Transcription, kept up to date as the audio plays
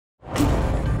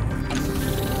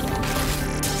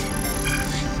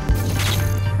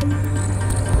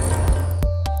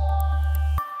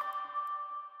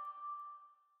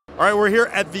All right, we're here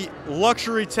at the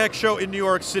Luxury Tech Show in New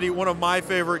York City, one of my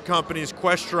favorite companies,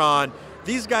 Crestron.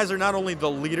 These guys are not only the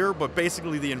leader, but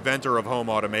basically the inventor of home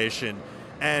automation.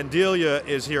 And Delia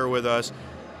is here with us.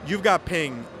 You've got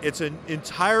Pyng. It's an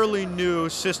entirely new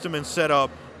system and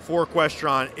setup for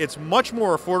Crestron. It's much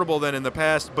more affordable than in the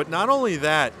past, but not only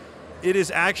that, it is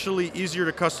actually easier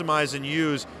to customize and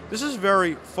use. This is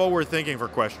very forward thinking for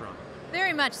Crestron.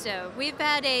 Very much so. We've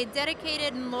had a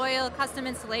dedicated and loyal custom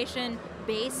installation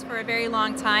base for a very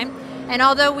long time. And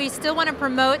although we still want to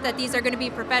promote that these are going to be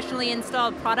professionally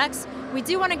installed products, we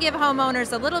do want to give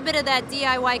homeowners a little bit of that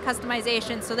DIY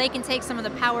customization so they can take some of the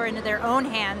power into their own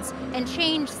hands and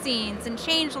change scenes and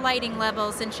change lighting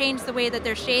levels and change the way that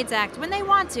their shades act when they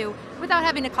want to without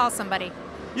having to call somebody.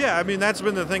 Yeah, I mean, that's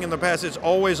been the thing in the past. It's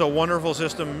always a wonderful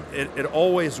system. It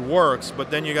always works,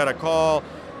 but then you got to call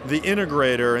the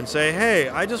integrator and say, hey,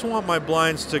 I just want my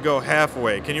blinds to go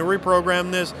halfway. Can you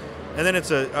reprogram this? And then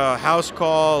it's a house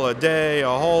call, a day, a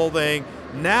whole thing.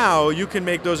 Now you can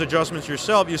make those adjustments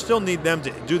yourself. You still need them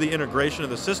to do the integration of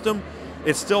the system.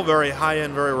 It's still very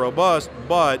high-end, very robust,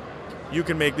 but you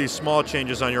can make these small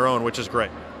changes on your own, which is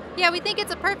great. Yeah, we think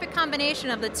it's a perfect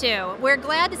combination of the two. We're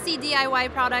glad to see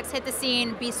DIY products hit the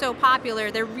scene, be so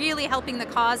popular. They're really helping the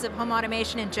cause of home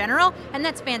automation in general, and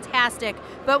that's fantastic.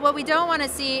 But what we don't want to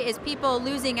see is people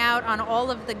losing out on all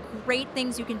of the great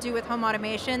things you can do with home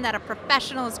automation that a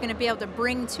professional is going to be able to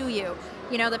bring to you.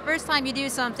 You know, the first time you do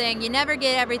something, you never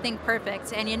get everything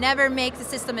perfect, and you never make the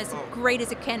system as great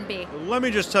as it can be. Let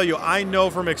me just tell you, I know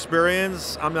from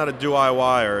experience, I'm not a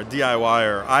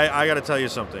DIYer. I got to tell you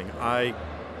something. I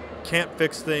can't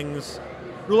fix things.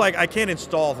 Like, I can't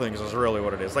install things is really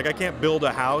what it is. Like, I can't build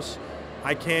a house.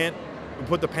 I can't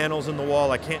put the panels in the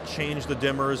wall. I can't change the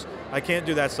dimmers. I can't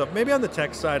do that stuff. Maybe on the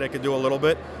tech side I could do a little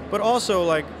bit, but also,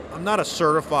 like, I'm not a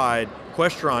certified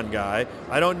Crestron guy.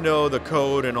 I don't know the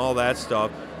code and all that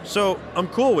stuff. So I'm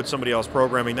cool with somebody else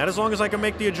programming that as long as I can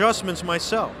make the adjustments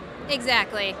myself.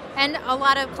 Exactly. And a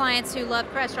lot of clients who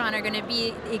love Crestron are going to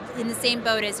be in the same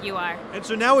boat as you are. And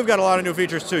so now we've got a lot of new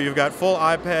features too. You've got full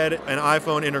iPad and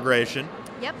iPhone integration.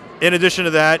 Yep. In addition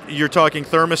to that, you're talking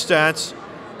thermostats,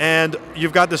 and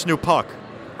you've got this new puck.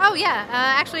 Oh yeah,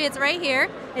 actually it's right here.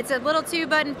 It's a little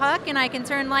 2-button puck, and I can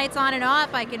turn lights on and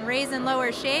off. I can raise and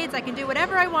lower shades. I can do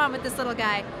whatever I want with this little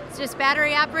guy. It's just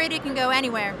battery operated, it can go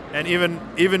anywhere. And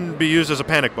even be used as a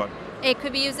panic button. It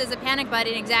could be used as a panic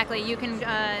button, exactly. You can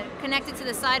connect it to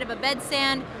the side of a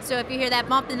bedstand, so if you hear that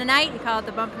bump in the night, you call it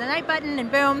the bump in the night button,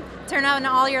 and boom, turn on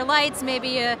all your lights.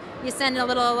 Maybe you send a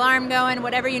little alarm going,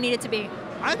 whatever you need it to be.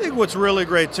 I think what's really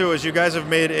great too is you guys have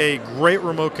made a great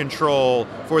remote control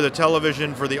for the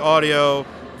television, for the audio,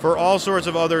 for all sorts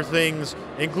of other things,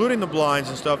 including the blinds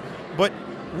and stuff. But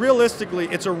realistically,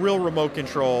 it's a real remote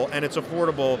control, and it's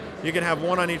affordable. You can have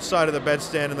one on each side of the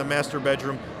bedstand in the master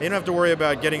bedroom. You don't have to worry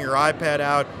about getting your iPad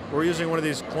out or using one of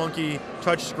these clunky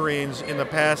touch screens in the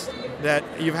past that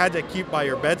you've had to keep by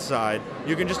your bedside.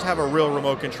 You can just have a real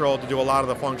remote control to do a lot of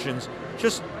the functions.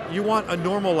 Just, you want a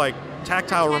normal, like,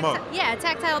 tactile remote. Yeah, a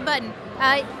tactile button.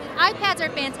 iPads are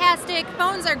fantastic,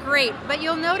 phones are great, but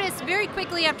you'll notice very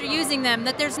quickly after using them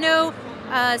that there's no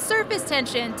surface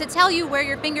tension to tell you where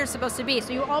your finger's supposed to be,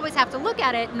 so you always have to look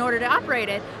at it in order to operate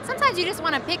it. Sometimes you just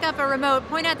want to pick up a remote,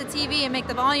 point at the TV and make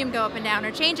the volume go up and down,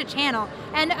 or change a channel,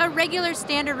 and a regular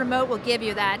standard remote will give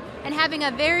you that. And having a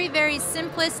very, very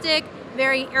simplistic,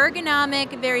 very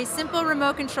ergonomic, very simple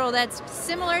remote control that's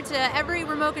similar to every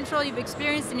remote control you've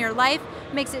experienced in your life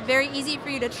makes it very easy for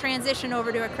you to transition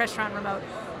over to a Crestron remote.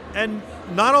 And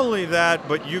not only that,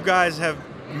 but you guys have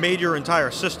made your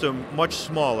entire system much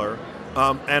smaller,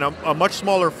 and a much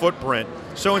smaller footprint.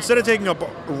 So instead of taking up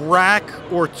a rack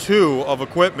or two of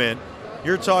equipment,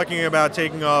 you're talking about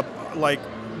taking up like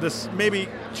this, maybe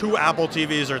 2 Apple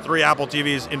TVs or 3 Apple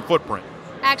TVs in footprint.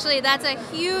 Actually, that's a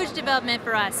huge development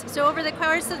for us. So over the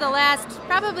course of the last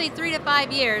probably 3 to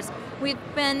 5 years, we've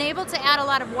been able to add a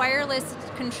lot of wireless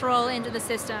control into the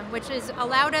system, which has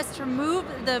allowed us to move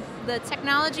the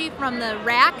technology from the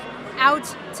rack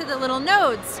out to the little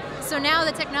nodes. So now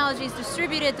the technology is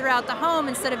distributed throughout the home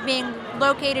instead of being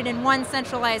located in one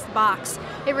centralized box.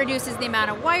 It reduces the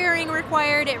amount of wiring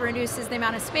required, it reduces the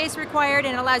amount of space required,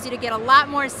 and it allows you to get a lot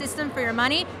more system for your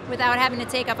money without having to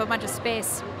take up a bunch of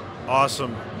space.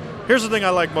 Awesome. Here's the thing I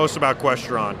like most about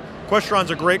Crestron. Crestron's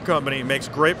a great company, makes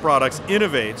great products,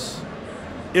 innovates,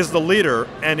 is the leader,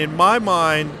 and in my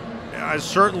mind,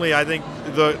 certainly I think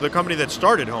the company that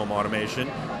started home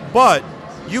automation, but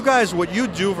you guys, what you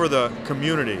do for the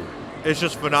community is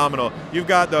just phenomenal. You've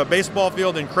got the baseball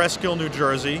field in Cresskill, New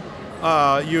Jersey.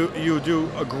 You do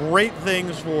great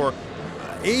things for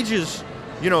ages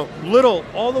little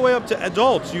all the way up to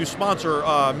adults. You sponsor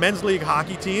men's league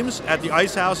hockey teams at the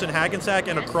Ice House in Hackensack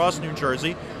and across New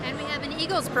Jersey. And we have an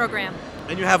Eagles program.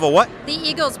 And you have a what? The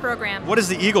Eagles program. What is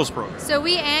the Eagles program? So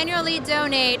we annually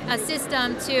donate a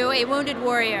system to a wounded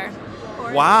warrior.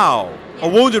 Wow. Yes. A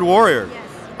wounded warrior. Yes.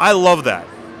 I love that.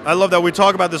 I love that. We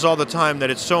talk about this all the time, that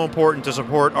it's so important to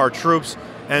support our troops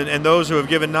and those who have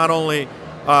given not only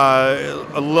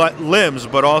limbs,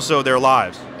 but also their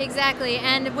lives. Exactly.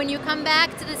 And when you come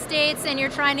back to the States and you're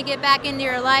trying to get back into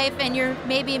your life and you're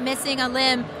maybe missing a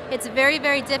limb, it's very,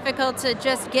 very difficult to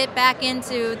just get back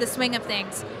into the swing of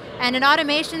things. And an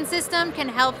automation system can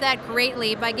help that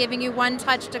greatly by giving you one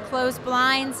touch to close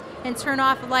blinds and turn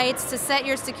off lights, to set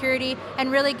your security,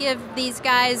 and really give these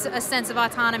guys a sense of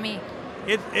autonomy.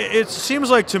 It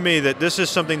seems like to me that this is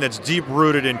something that's deep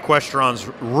rooted in Crestron's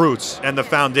roots and the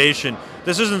foundation.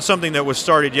 This isn't something that was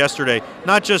started yesterday,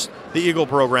 not just the Eagle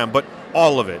program, but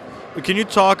all of it. Can you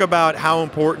talk about how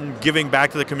important giving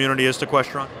back to the community is to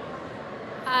Crestron?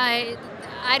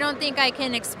 I don't think I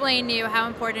can explain to you how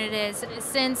important it is.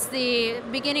 Since the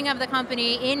beginning of the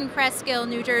company in Cresskill,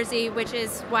 New Jersey, which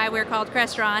is why we're called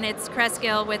Crestron, it's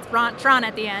Cresskill with Tron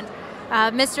at the end.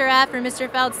 Mr. F. or Mr.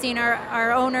 Feldstein,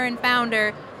 our owner and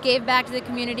founder, gave back to the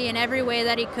community in every way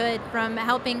that he could, from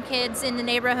helping kids in the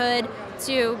neighborhood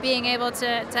to being able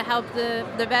to help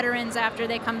the veterans after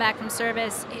they come back from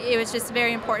service. It was just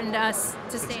very important to us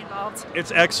to stay involved.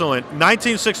 It's excellent.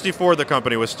 1964 the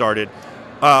company was started.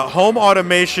 Home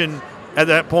automation at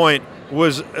that point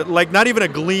was like not even a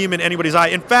gleam in anybody's eye.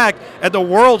 In fact, at the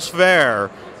World's Fair,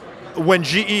 when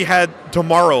GE had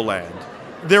Tomorrowland,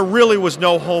 there really was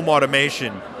no home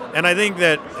automation. And I think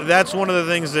that that's one of the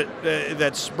things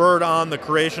that spurred on the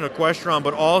creation of Crestron,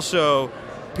 but also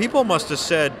people must have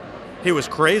said he was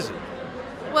crazy.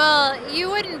 Well,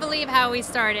 you wouldn't believe how we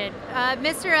started.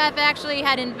 Mr. F actually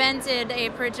had invented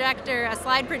a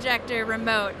slide projector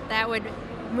remote that would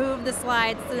move the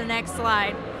slides to the next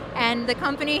slide. And the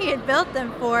company he had built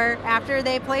them for, after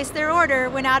they placed their order,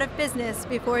 went out of business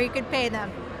before he could pay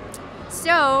them.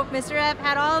 So Mr. F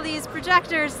had all these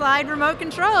projector slide remote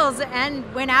controls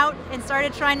and went out and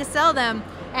started trying to sell them.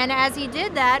 And as he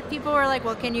did that, people were like,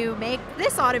 well, can you make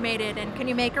this automated? And can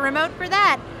you make a remote for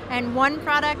that? And one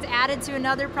product added to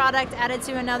another product, added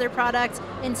to another product,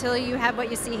 until you have what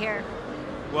you see here.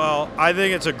 Well, I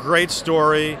think it's a great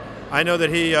story. I know that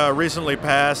he recently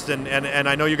passed, and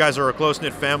I know you guys are a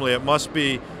close-knit family. It must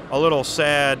be a little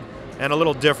sad and a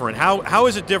little different. How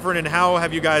is it different, and how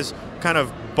have you guys kind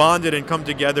of bonded and come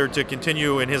together to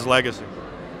continue in his legacy?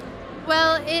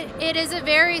 Well, it is a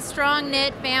very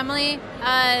strong-knit family.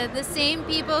 The same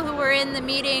people who were in the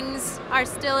meetings are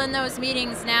still in those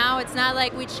meetings now. It's not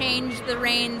like we changed the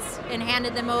reins and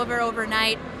handed them over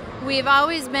overnight. We've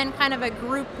always been kind of a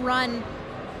group-run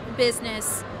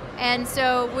business. And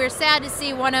so we're sad to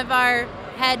see one of our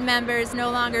head members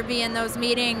no longer be in those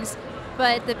meetings,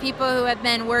 but the people who have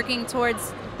been working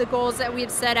towards the goals that we've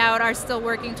set out are still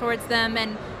working towards them,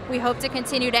 and we hope to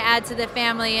continue to add to the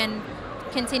family and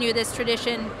continue this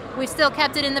tradition. We've still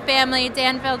kept it in the family.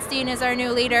 Dan Feldstein is our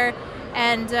new leader,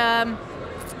 and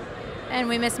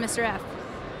we miss Mr. F.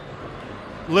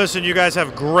 Listen, you guys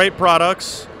have great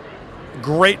products,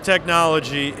 great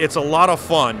technology. It's a lot of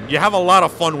fun. You have a lot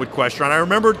of fun with Crestron. I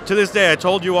remember to this day, I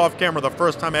told you off camera the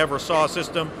first time I ever saw a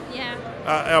system. Yeah.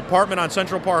 An apartment on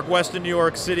Central Park West in New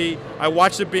York City. I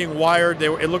watched it being wired.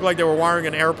 It looked like they were wiring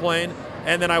an airplane.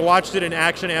 And then I watched it in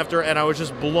action after, and I was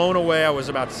just blown away. I was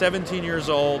about 17 years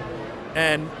old,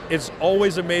 and it's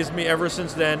always amazed me ever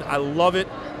since then. I love it.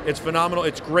 It's phenomenal.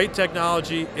 It's great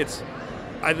technology. It's,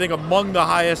 I think, among the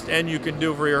highest end you can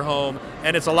do for your home,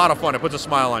 and it's a lot of fun. It puts a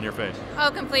smile on your face. Oh,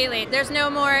 completely. There's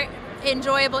no more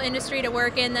enjoyable industry to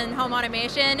work in than home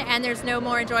automation, and there's no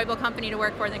more enjoyable company to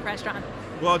work for than Crestron.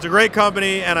 Well, it's a great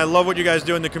company, and I love what you guys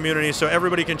do in the community, so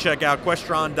everybody can check out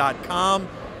Crestron.com,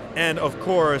 and of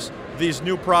course, these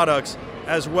new products,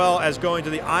 as well as going to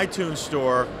the iTunes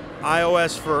store,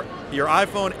 iOS for your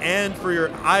iPhone and for your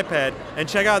iPad, and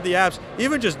check out the apps.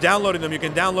 Even just downloading them, you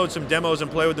can download some demos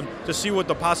and play with them to see what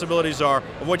the possibilities are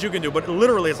of what you can do. But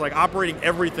literally, it's like operating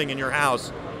everything in your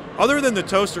house. Other than the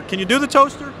toaster, can you do the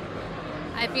toaster?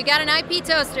 If you got an IP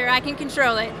toaster, I can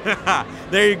control it.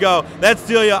 There you go. That's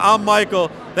Delia. I'm Michael.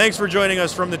 Thanks for joining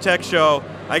us from the Tech Show.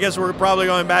 I guess we're probably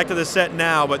going back to the set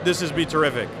now, but this is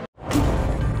BeTerrific.